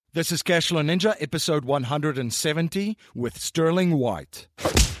This is Cashflow Ninja, episode 170 with Sterling White.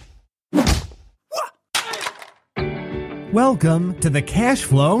 Welcome to the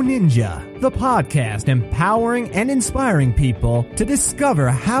Cashflow Ninja, the podcast empowering and inspiring people to discover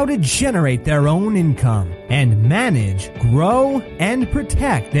how to generate their own income and manage, grow, and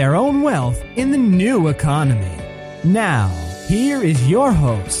protect their own wealth in the new economy. Now, here is your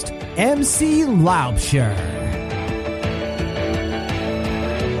host, MC Laubscher.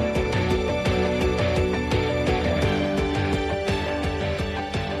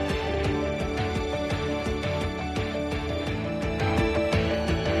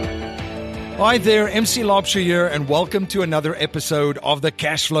 Hi there, MC Laubscher here, and welcome to another episode of the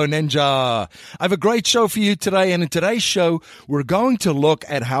Cashflow Ninja. I have a great show for you today, and in today's show, we're going to look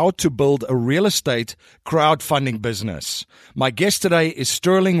at how to build a real estate crowdfunding business. My guest today is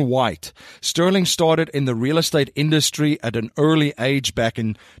Sterling White. Sterling started in the real estate industry at an early age back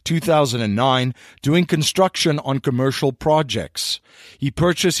in 2009, doing construction on commercial projects. He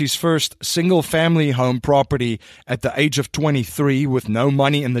purchased his first single-family home property at the age of 23 with no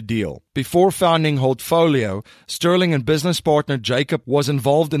money in the deal. Before founding Holdfolio, Sterling and business partner Jacob was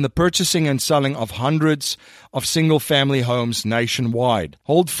involved in the purchasing and selling of hundreds of single-family homes nationwide.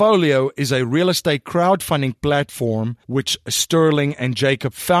 Holdfolio is a real estate crowdfunding platform which Sterling and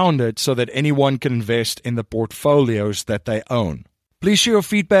Jacob founded so that anyone can invest in the portfolios that they own. Please share your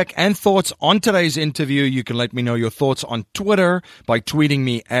feedback and thoughts on today's interview. You can let me know your thoughts on Twitter by tweeting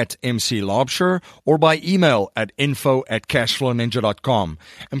me at MC Laubscher or by email at info@cashflowninja.com.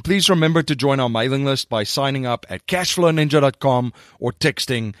 And please remember to join our mailing list by signing up at cashflowninja.com or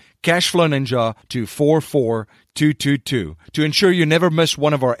texting Cashflow Ninja to 44222. To ensure you never miss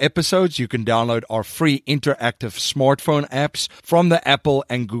one of our episodes, you can download our free interactive smartphone apps from the Apple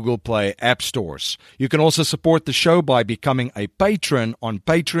and Google Play app stores. You can also support the show by becoming a patron on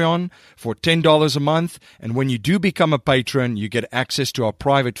Patreon for $10 a month. And when you do become a patron, you get access to our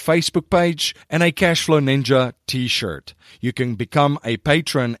private Facebook page and a Cashflow Ninja t-shirt. You can become a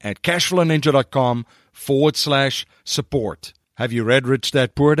patron at cashflowninja.com/support. Have you read Rich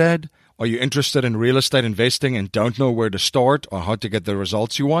Dad Poor Dad? Are you interested in real estate investing and don't know where to start or how to get the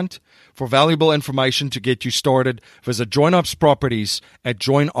results you want? For valuable information to get you started, visit JoinOps Properties at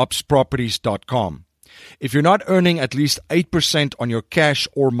joinopsproperties.com. If you're not earning at least 8% on your cash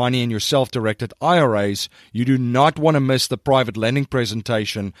or money in your self-directed IRAs, you do not want to miss the private lending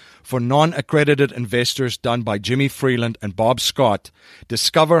presentation for non-accredited investors done by Jimmy Freeland and Bob Scott.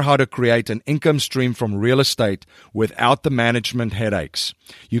 Discover how to create an income stream from real estate without the management headaches.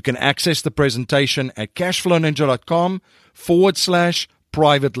 You can access the presentation at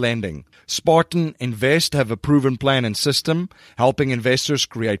cashflowninja.com/private lending. Spartan Invest have a proven plan and system, helping investors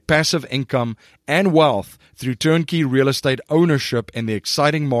create passive income and wealth through turnkey real estate ownership in the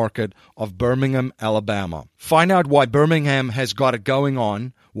exciting market of Birmingham, Alabama. Find out why Birmingham has got it going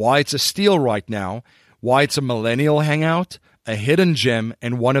on, why it's a steal right now, why it's a millennial hangout, a hidden gem,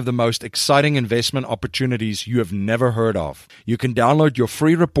 and one of the most exciting investment opportunities you have never heard of. You can download your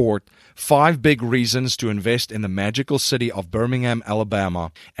free report, 5 Big Reasons to Invest in the Magical City of Birmingham,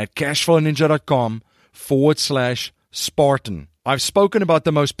 Alabama, at cashflowninja.com/Spartan. I've spoken about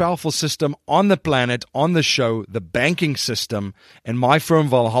the most powerful system on the planet on the show, the banking system, and my firm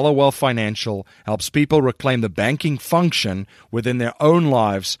Valhalla Wealth Financial helps people reclaim the banking function within their own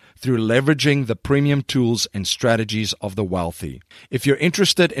lives through leveraging the premium tools and strategies of the wealthy. If you're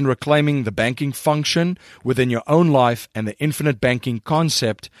interested in reclaiming the banking function within your own life and the infinite banking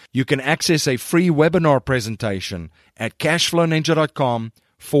concept, you can access a free webinar presentation at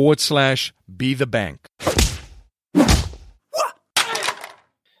cashflowninja.com/be-the-bank.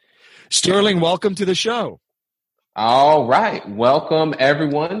 Sterling, welcome to the show. All right. Welcome,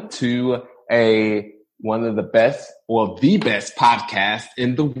 everyone, to one of the best, or the best podcast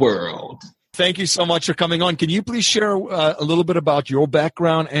in the world. Thank you so much for coming on. Can you please share a little bit about your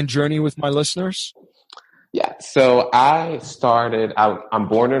background and journey with my listeners? Yeah. So I'm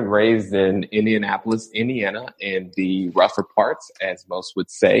born and raised in Indianapolis, Indiana, in the rougher parts, as most would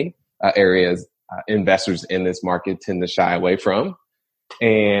say, areas investors in this market tend to shy away from.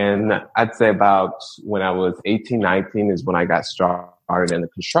 And I'd say about when I was 18, 19 is when I got started in the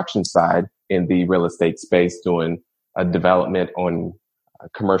construction side in the real estate space, doing a development on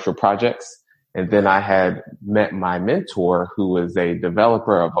commercial projects. And then I had met my mentor, who was a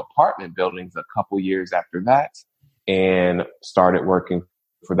developer of apartment buildings, a couple years after that, and started working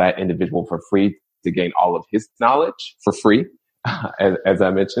for that individual for free to gain all of his knowledge for free, as I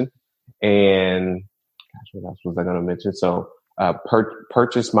mentioned. And gosh, what else was I going to mention? So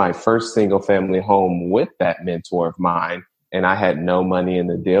purchased my first single family home with that mentor of mine and I had no money in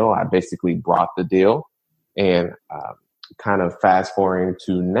the deal. I basically brought the deal, and kind of fast forwarding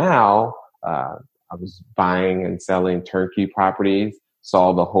to now, I was buying and selling turnkey properties,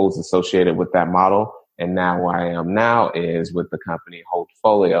 saw the holes associated with that model. And now where I am now is with the company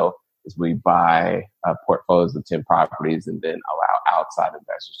Holdfolio, is we buy portfolios of 10 properties and then allow outside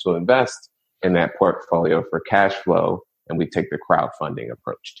investors to invest in that portfolio for cash flow. And we take the crowdfunding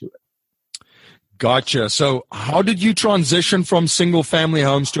approach to it. Gotcha. So how did you transition from single family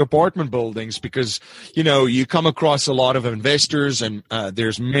homes to apartment buildings? Because, you come across a lot of investors and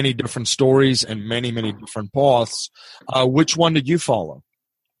there's many different stories and many, many different paths. Which one did you follow?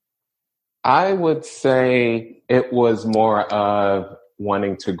 I would say it was more of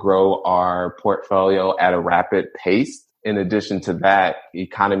wanting to grow our portfolio at a rapid pace. In addition to that,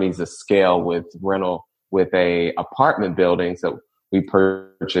 economies of scale with a apartment building. So we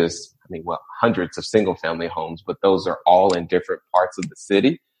purchased, hundreds of single family homes, but those are all in different parts of the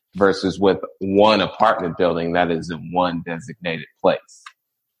city versus with one apartment building that is in one designated place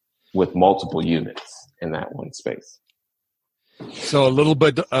with multiple units in that one space. So a little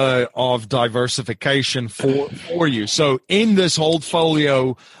bit of diversification for you. So in this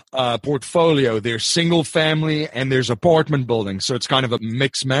Holdfolio portfolio, there's single family and there's apartment buildings. So it's kind of a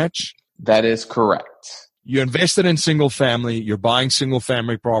mixed match. That is correct. You invested in single family. You're buying single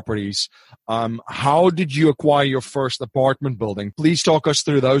family properties. How did you acquire your first apartment building? Please talk us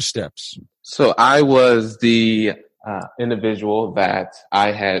through those steps. So I was the individual that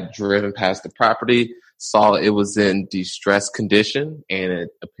I had driven past the property, saw it was in distressed condition, and it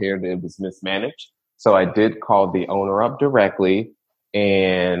appeared it was mismanaged. So I did call the owner up directly,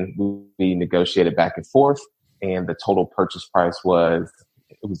 and we negotiated back and forth. And the total purchase price was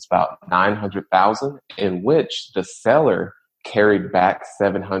about $900,000, in which the seller carried back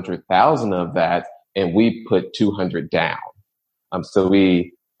 $700,000 of that, and we put $200 down. So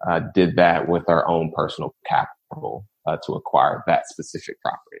we did that with our own personal capital to acquire that specific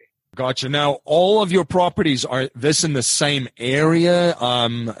property. Gotcha. Now, all of your properties, are this in the same area,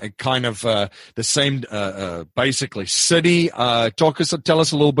 the same, basically city? Tell us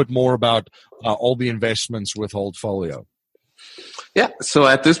a little bit more about all the investments with Holdfolio. Yeah. So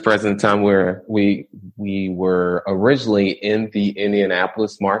at this present time, we were originally in the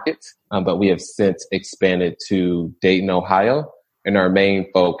Indianapolis market, but we have since expanded to Dayton, Ohio. And our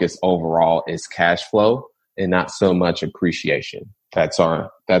main focus overall is cash flow and not so much appreciation. That's our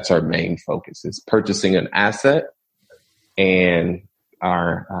main focus, is purchasing an asset and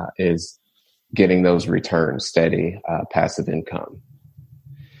is getting those returns, steady, passive income.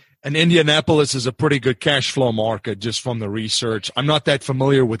 And Indianapolis is a pretty good cash flow market just from the research. I'm not that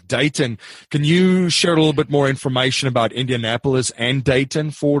familiar with Dayton. Can you share a little bit more information about Indianapolis and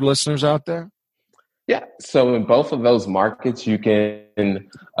Dayton for listeners out there? Yeah. So in both of those markets, you can,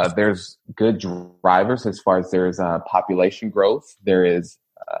 there's good drivers as far as there's population growth. There is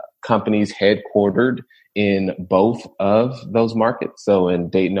companies headquartered in both of those markets. So in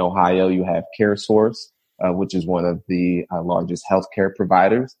Dayton, Ohio, you have CareSource, which is one of the largest healthcare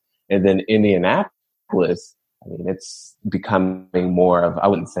providers. And then Indianapolis, it's becoming more of, I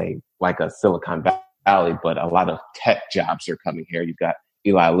wouldn't say like a Silicon Valley, but a lot of tech jobs are coming here. You've got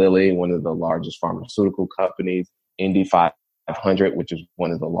Eli Lilly, one of the largest pharmaceutical companies, Indy 500, which is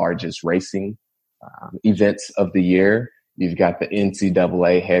one of the largest racing events of the year. You've got the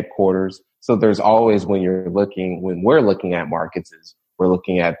NCAA headquarters. So there's always, when we're looking at markets, we're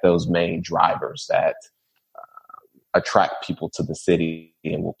looking at those main drivers that attract people to the city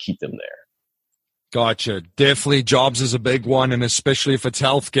and will keep them there. Gotcha. Definitely jobs is a big one, and especially if it's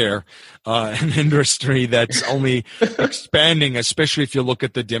healthcare, an industry that's only expanding, especially if you look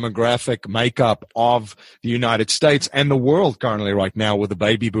at the demographic makeup of the United States and the world currently right now with the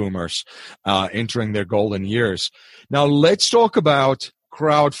baby boomers entering their golden years. Now, let's talk about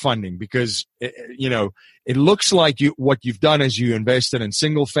crowdfunding, because, it looks like what you've done is you invested in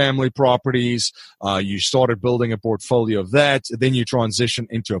single family properties. You started building a portfolio of that. Then you transition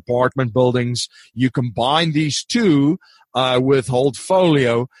into apartment buildings. You combine these two with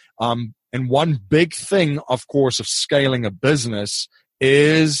Holdfolio. And one big thing, of course, of scaling a business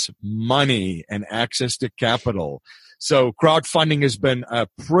is money and access to capital. So crowdfunding has been a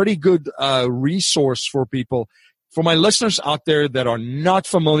pretty good resource for people. For my listeners out there that are not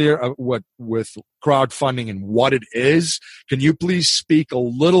familiar with crowdfunding and what it is, can you please speak a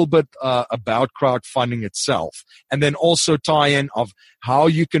little bit about crowdfunding itself, and then also tie in of how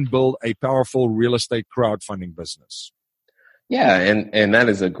you can build a powerful real estate crowdfunding business? Yeah, and that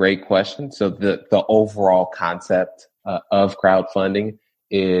is a great question. So the overall concept of crowdfunding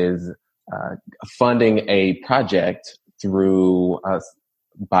is funding a project through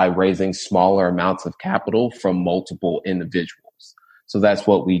by raising smaller amounts of capital from multiple individuals. So that's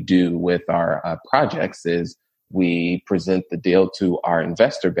what we do with our projects is we present the deal to our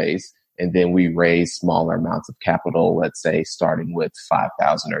investor base, and then we raise smaller amounts of capital, let's say starting with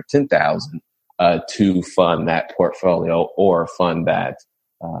 5,000 or 10,000 to fund that portfolio or fund that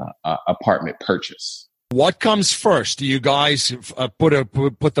apartment purchase. What comes first? Do you guys put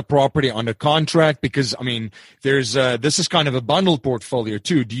the property under contract? Because I mean, there's this is kind of a bundled portfolio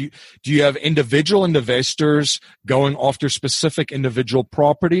too. Do you have individual investors going after specific individual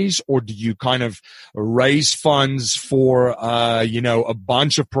properties, or do you kind of raise funds for a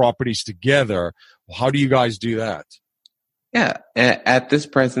bunch of properties together? How do you guys do that? Yeah, at this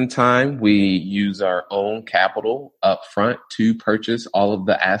present time, we use our own capital up front to purchase all of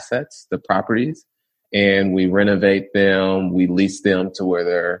the assets, the properties. And we renovate them, we lease them to where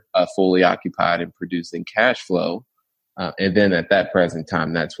they're fully occupied and producing cash flow. And then at that present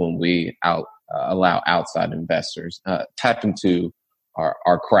time, that's when we allow outside investors, tap into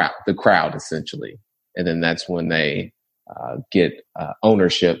our crowd, the crowd essentially. And then that's when they get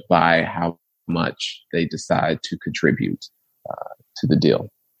ownership by how much they decide to contribute to the deal.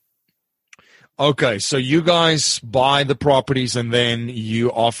 Okay, so you guys buy the properties and then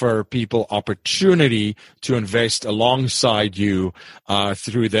you offer people opportunity to invest alongside you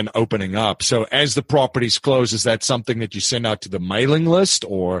through then opening up. So as the properties close, is that something that you send out to the mailing list,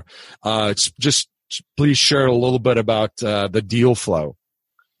 or just please share a little bit about the deal flow?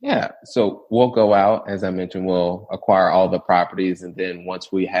 Yeah, so we'll go out, as I mentioned, we'll acquire all the properties, and then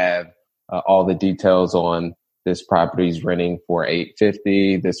once we have all the details on this property's renting for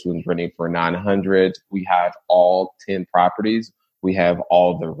 $850. This one's renting for $900. We have all 10 properties. We have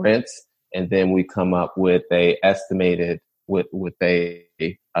all the rents, and then we come up with a estimated with a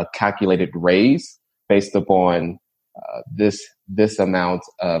calculated raise based upon this amount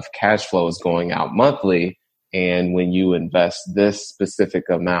of cash flow is going out monthly. And when you invest this specific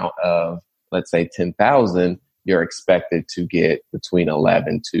amount of, let's say, 10,000, you're expected to get between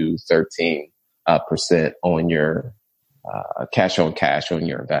 11 to 13% on your cash on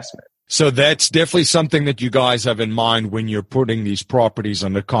your investment. So that's definitely something that you guys have in mind when you're putting these properties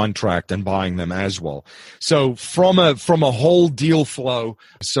under contract and buying them as well. So from a whole deal flow,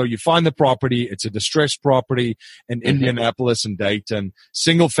 so you find the property, it's a distressed property in Indianapolis and Dayton,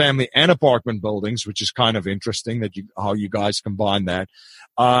 single family and apartment buildings, which is kind of interesting that how you guys combine that.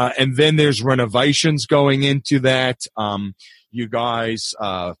 And then there's renovations going into that. You guys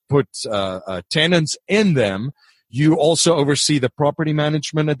put tenants in them. You also oversee the property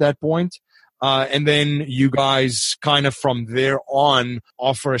management at that point. And then you guys kind of from there on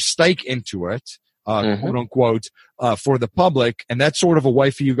offer a stake into it, quote unquote, for the public. And that's sort of a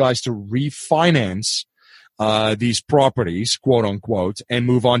way for you guys to refinance these properties, quote unquote, and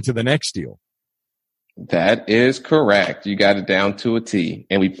move on to the next deal. That is correct. You got it down to a T.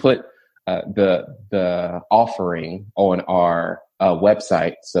 And we put the offering on our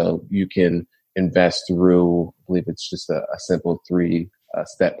website so you can invest through, I believe it's just a simple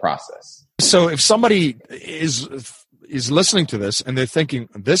 3-step process. So if somebody is listening to this and they're thinking,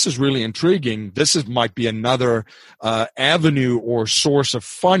 this is really intriguing, might be another avenue or source of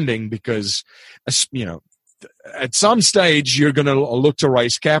funding, because, at some stage you're going to look to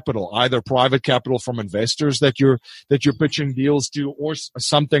raise capital, either private capital from investors that you're pitching deals to, or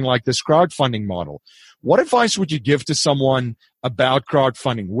something like this crowdfunding model. What advice would you give to someone about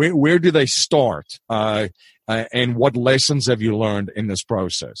crowdfunding? Where do they start? And what lessons have you learned in this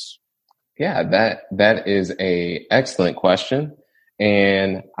process? Yeah, that is a excellent question.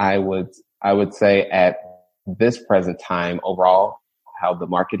 And I would say at this present time overall, how the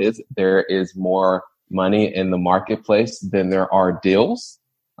market is, there is more money in the marketplace than there are deals.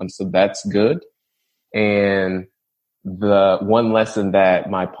 So that's good. And the one lesson that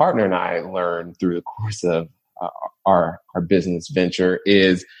my partner and I learned through the course of our business venture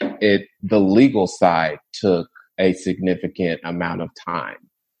is the legal side took a significant amount of time.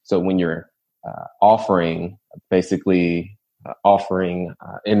 So when you're offering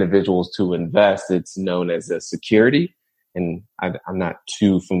individuals to invest, it's known as a security. And I'm not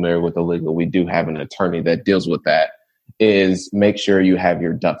too familiar with the legal. We do have an attorney that deals with that. Is make sure you have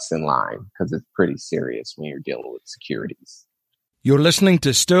your ducks in line, because it's pretty serious when you're dealing with securities. You're listening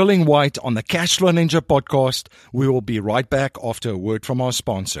to Sterling White on the Cashflow Ninja podcast. We will be right back after a word from our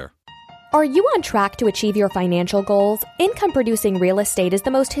sponsor. Are you on track to achieve your financial goals? Income-producing real estate is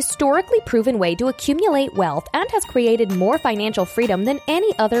the most historically proven way to accumulate wealth and has created more financial freedom than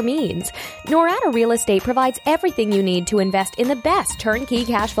any other means. Norada Real Estate provides everything you need to invest in the best turnkey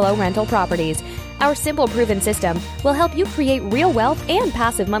cash flow rental properties. Our simple, proven system will help you create real wealth and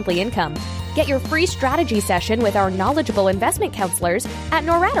passive monthly income. Get your free strategy session with our knowledgeable investment counselors at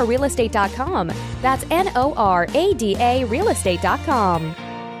noradarealestate.com. That's NORADA realestate.com.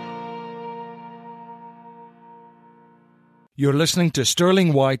 You're listening to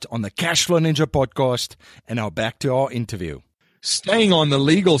Sterling White on the Cashflow Ninja podcast, and now back to our interview. Staying on the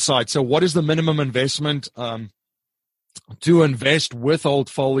legal side, so what is the minimum investment to invest with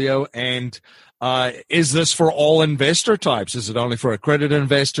Oldfolio, and is this for all investor types? Is it only for accredited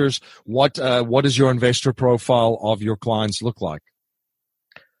investors? What does your investor profile of your clients look like?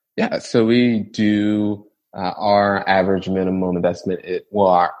 Yeah, so we do our average minimum investment.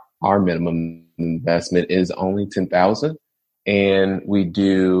 Our minimum investment is only $10,000. And we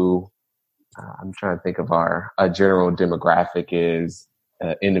do, I'm trying to think of a general demographic is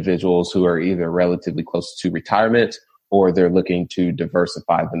individuals who are either relatively close to retirement or they're looking to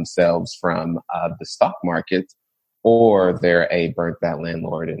diversify themselves from the stock market, or they're a burnt out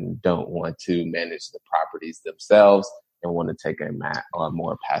landlord and don't want to manage the properties themselves and want to take a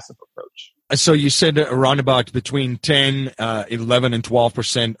more passive approach. So you said around about between 10, 11, and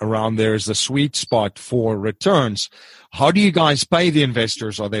 12% around there is the sweet spot for returns. How do you guys pay the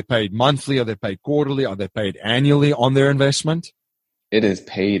investors? Are they paid monthly? Are they paid quarterly? Are they paid annually on their investment? It is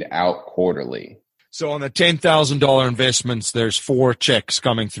paid out quarterly. So on the $10,000 investments, there's 4 checks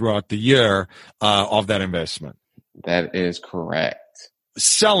coming throughout the year of that investment. That is correct.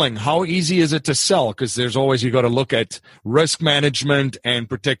 Selling, how easy is it to sell? Because there's always, you got to look at risk management and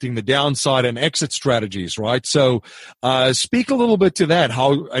protecting the downside and exit strategies, right? So speak a little bit to that,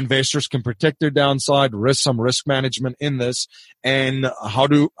 how investors can protect their downside, some risk management in this, and how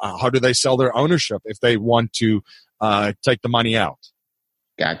do they sell their ownership if they want to take the money out?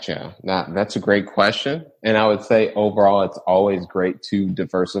 Gotcha. Now, that's a great question. And I would say overall, it's always great to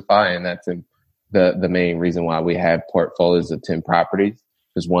diversify. And that's the main reason why we have portfolios of 10 properties,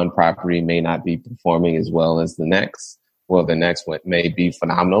 because one property may not be performing as well as the next. Well, the next one may be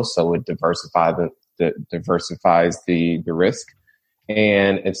phenomenal. So it diversifies the risk.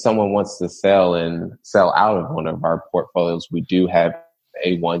 And if someone wants to sell out of one of our portfolios, we do have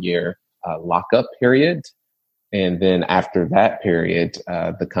a 1-year lockup period. And then after that period,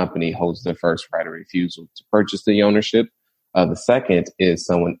 the company holds the first right of refusal to purchase the ownership. The second is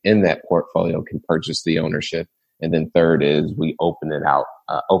someone in that portfolio can purchase the ownership. And then third is we open it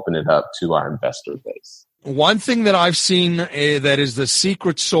up to our investor base. One thing that I've seen that is the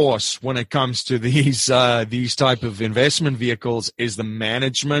secret sauce when it comes to these type of investment vehicles is the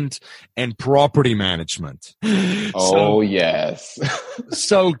management and property management. Yes.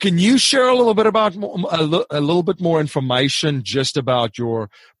 So can you share a little bit about a little bit more information just about your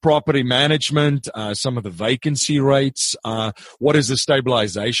property management, some of the vacancy rates? What is the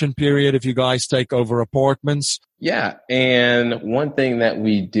stabilization period if you guys take over apartments? Yeah. And one thing that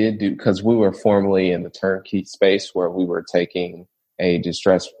we did do, because we were formerly in the turnkey space where we were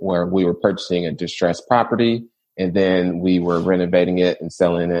we were purchasing a distressed property, and then we were renovating it and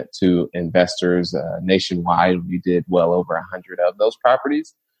selling it to investors nationwide. We did well over 100 of those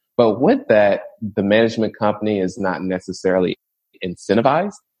properties. But with that, the management company is not necessarily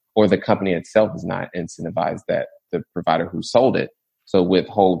incentivized, or the company itself is not incentivized, that the provider who sold it. So with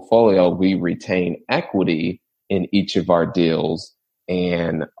Holdfolio, we retain equity in each of our deals,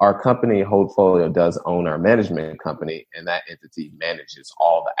 and our company Holdfolio does own our management company, and that entity manages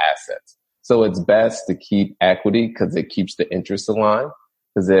all the assets. So it's best to keep equity because it keeps the interest aligned.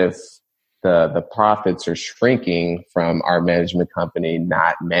 Because if the profits are shrinking from our management company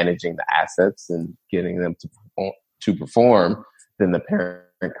not managing the assets and getting them to perform, then the parent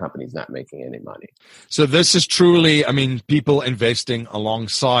company is not making any money. So this is truly, people investing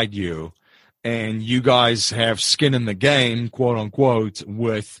alongside you, and you guys have skin in the game, quote unquote,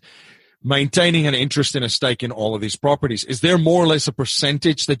 with maintaining an interest in a stake in all of these properties. Is there more or less a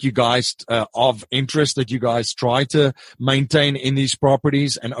percentage that you guys of interest that you guys try to maintain in these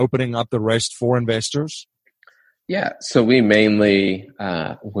properties and opening up the rest for investors? Yeah. So we mainly,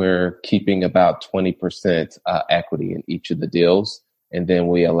 we're keeping about 20% equity in each of the deals. And then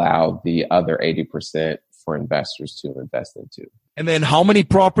we allow the other 80% for investors to invest into. And then how many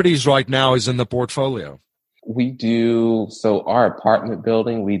properties right now is in the portfolio? We do. So our apartment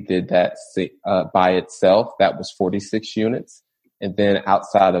building, we did that by itself. That was 46 units. And then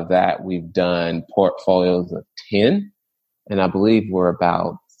outside of that, we've done portfolios of 10. And I believe we're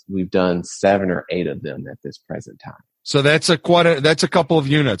about we've done 7 or 8 of them at this present time. So that's a couple of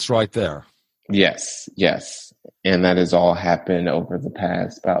units right there. Yes. And that has all happened over the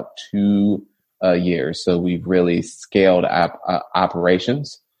past about 2 years. So we've really scaled up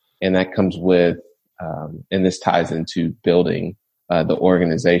operations, and that comes with, and this ties into building the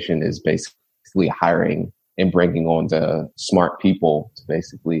organization, is basically hiring and bringing on the smart people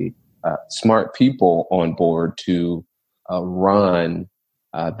on board to run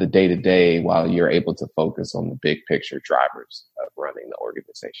the day-to-day while you're able to focus on the big picture drivers of running the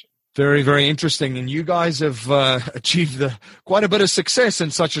organization. Very, very interesting. And you guys have achieved quite a bit of success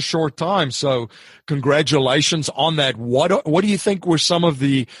in such a short time. So congratulations on that. What do you think were some of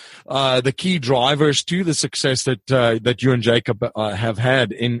the key drivers to the success that you and Jacob have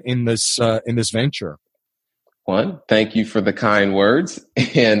had in this venture? 1, thank you for the kind words.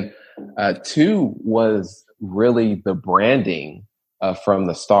 And 2 was really the branding from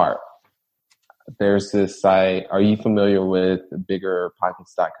the start. There's this site. Are you familiar with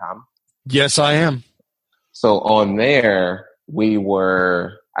biggerpockets.com? Yes, I am. So on there, we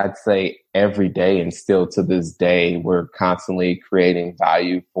were, I'd say every day, and still to this day, we're constantly creating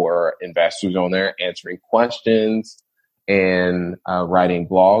value for investors on there, answering questions and writing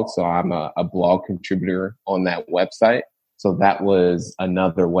blogs. So I'm a blog contributor on that website. So that was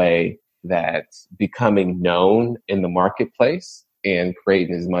another way that becoming known in the marketplace and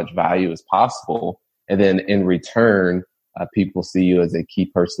creating as much value as possible. And then in return, people see you as a key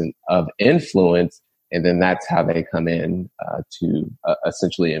person of influence. And then that's how they come in to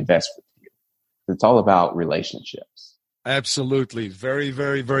essentially invest with you. It's all about relationships. Absolutely. Very,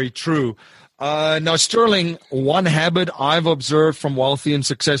 very, very true. Now, Sterling, one habit I've observed from wealthy and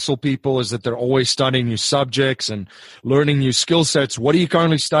successful people is that they're always studying new subjects and learning new skill sets. What are you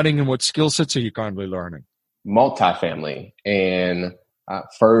currently studying, and what skill sets are you currently learning? Multifamily, and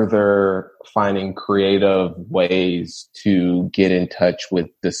further finding creative ways to get in touch with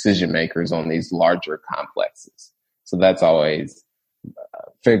decision makers on these larger complexes. So that's always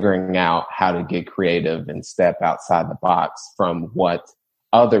figuring out how to get creative and step outside the box from what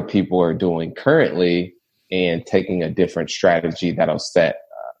other people are doing currently, and taking a different strategy that'll set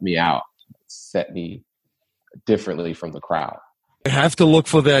me differently from the crowd. You have to look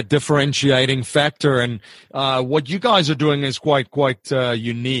for that differentiating factor, and what you guys are doing is quite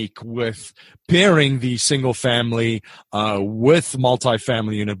unique with pairing the single family with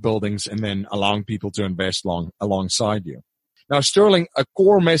multifamily unit buildings, and then allowing people to invest alongside you. Now, Sterling, a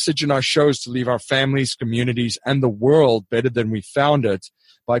core message in our show is to leave our families, communities, and the world better than we found it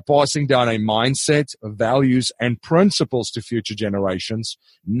by passing down a mindset, values, and principles to future generations,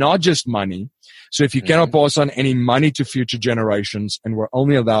 not just money. So if you cannot pass on any money to future generations, and we're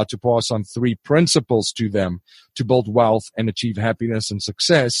only allowed to pass on 3 principles to them to build wealth and achieve happiness and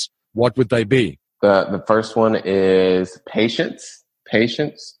success, what would they be? The first one is patience,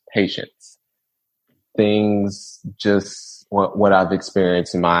 patience, patience. Things just what I've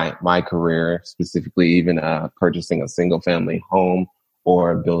experienced in my career, specifically even purchasing a single family home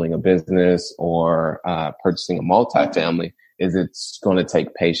or building a business or purchasing a multifamily, is it's going to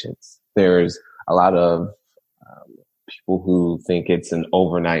take patience. There's a lot of people who think it's an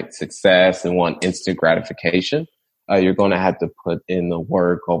overnight success and want instant gratification. You're going to have to put in the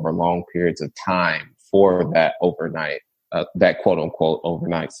work over long periods of time for that overnight, that quote unquote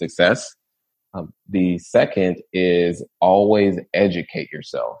overnight success. The second is always educate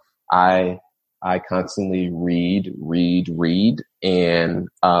yourself. I constantly read and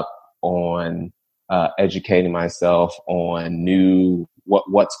up on educating myself on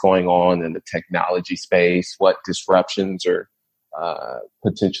what's going on in the technology space, what disruptions are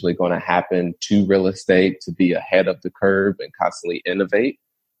potentially going to happen to real estate, to be ahead of the curve and constantly innovate.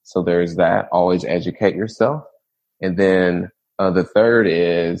 So there's that, always educate yourself. And then the third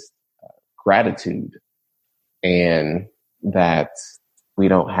is gratitude, and that we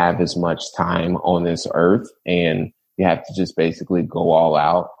don't have as much time on this earth, and you have to just basically go all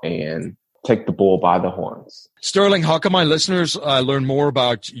out and take the bull by the horns. Sterling, how can my listeners learn more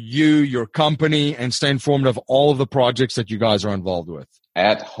about you, your company, and stay informed of all of the projects that you guys are involved with?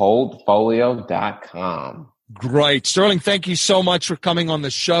 At holdfolio.com. Great. Sterling, thank you so much for coming on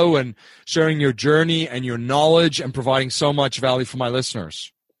the show and sharing your journey and your knowledge and providing so much value for my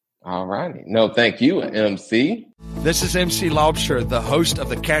listeners. All righty. No, thank you, MC. This is MC Laubscher, the host of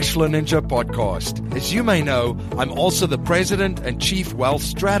the Cashflow Ninja podcast. As you may know, I'm also the president and chief wealth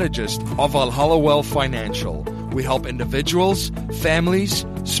strategist of Valhalla Wealth Financial. We help individuals, families,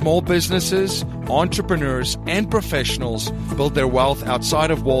 small businesses, entrepreneurs, and professionals build their wealth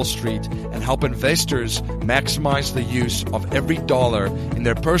outside of Wall Street and and help investors maximize the use of every dollar in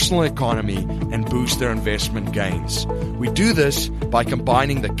their personal economy and boost their investment gains. We do this by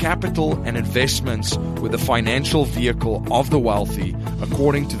combining the capital and investments with the financial vehicle of the wealthy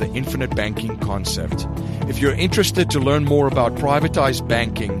according to the infinite banking concept. If you're interested to learn more about privatized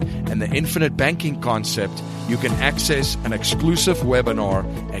banking and the infinite banking concept, you can access an exclusive webinar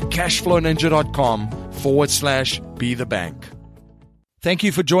at cashflowninja.com/be-the-bank. Thank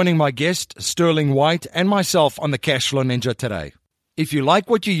you for joining my guest, Sterling White, and myself on the Cashflow Ninja today. If you like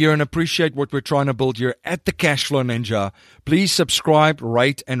what you hear and appreciate what we're trying to build here at the Cashflow Ninja, please subscribe,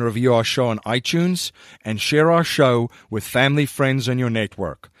 rate, and review our show on iTunes and share our show with family, friends, and your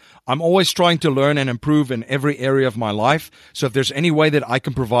network. I'm always trying to learn and improve in every area of my life, so if there's any way that I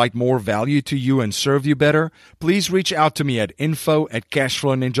can provide more value to you and serve you better, please reach out to me at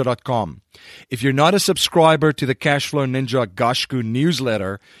info@cashflowninja.com. If you're not a subscriber to the Cashflow Ninja Gashku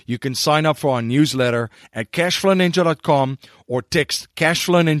newsletter, you can sign up for our newsletter at cashflowninja.com or text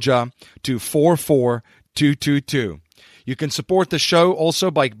Cashflow Ninja to 44222. You can support the show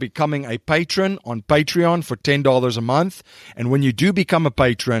also by becoming a patron on Patreon for $10 a month. And when you do become a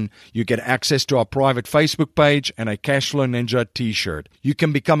patron, you get access to our private Facebook page and a Cashflow Ninja t-shirt. You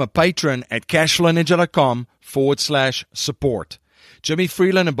can become a patron at cashflowninja.com/support. Jimmy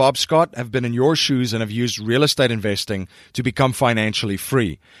Freeland and Bob Scott have been in your shoes and have used real estate investing to become financially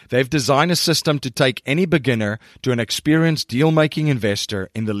free. They've designed a system to take any beginner to an experienced deal-making investor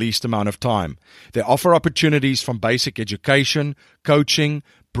in the least amount of time. They offer opportunities from basic education, coaching,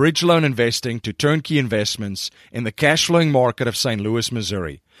 bridge loan investing to turnkey investments in the cash-flowing market of St. Louis,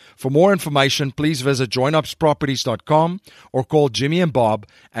 Missouri. For more information, please visit joinupsproperties.com or call Jimmy and Bob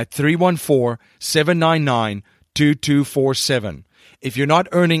at 314-799-2247. If you're not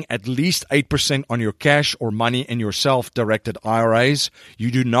earning at least 8% on your cash or money in your self-directed IRAs,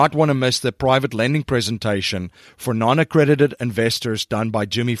 you do not want to miss the private lending presentation for non-accredited investors done by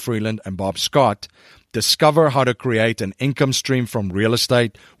Jimmy Freeland and Bob Scott. Discover how to create an income stream from real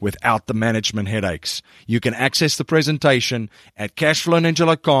estate without the management headaches. You can access the presentation at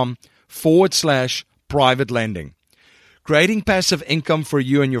cashflowninja.com/private lending. Creating passive income for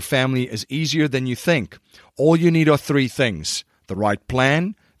you and your family is easier than you think. All you need are three things: the right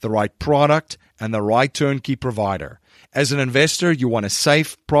plan, the right product, and the right turnkey provider. As an investor, you want a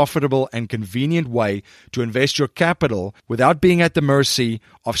safe, profitable, and convenient way to invest your capital without being at the mercy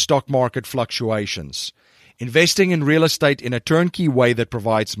of stock market fluctuations. Investing in real estate in a turnkey way that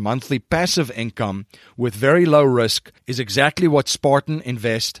provides monthly passive income with very low risk is exactly what Spartan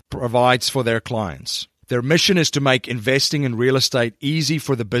Invest provides for their clients. Their mission is to make investing in real estate easy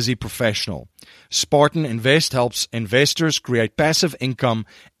for the busy professional. Spartan Invest helps investors create passive income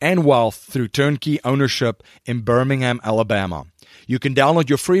and wealth through turnkey ownership in Birmingham, Alabama. You can download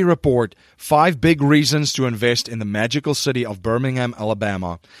your free report, 5 Big Reasons to Invest in the Magical City of Birmingham,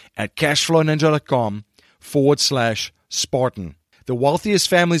 Alabama, at cashflowninja.com/Spartan. The wealthiest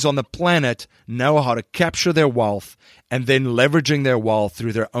families on the planet know how to capture their wealth and then leveraging their wealth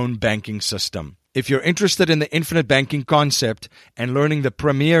through their own banking system. If you're interested in the infinite banking concept and learning the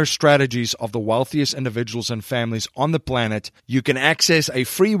premier strategies of the wealthiest individuals and families on the planet, you can access a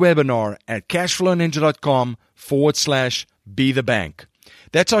free webinar at cashflowninja.com/be-the-bank.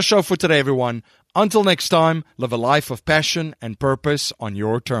 That's our show for today, everyone. Until next time, live a life of passion and purpose on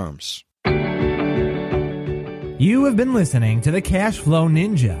your terms. You have been listening to the Cashflow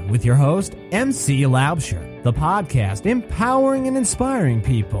Ninja with your host, MC Laubscher, the podcast empowering and inspiring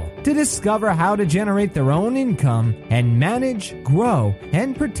people to discover how to generate their own income and manage, grow,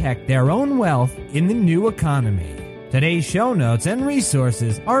 and protect their own wealth in the new economy. Today's show notes and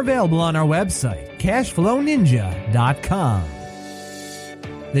resources are available on our website, cashflowninja.com.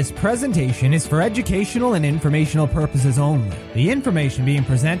 This presentation is for educational and informational purposes only. The information being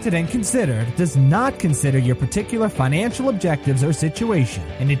presented and considered does not consider your particular financial objectives or situation,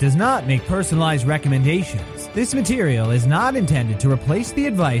 and it does not make personalized recommendations. This material is not intended to replace the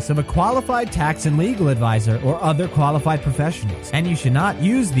advice of a qualified tax and legal advisor or other qualified professionals, and you should not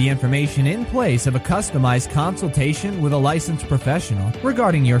use the information in place of a customized consultation with a licensed professional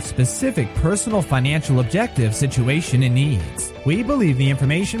regarding your specific personal financial objective, situation, and needs. We believe the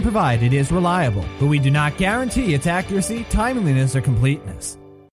information provided is reliable, but we do not guarantee its accuracy, timeliness, or completeness.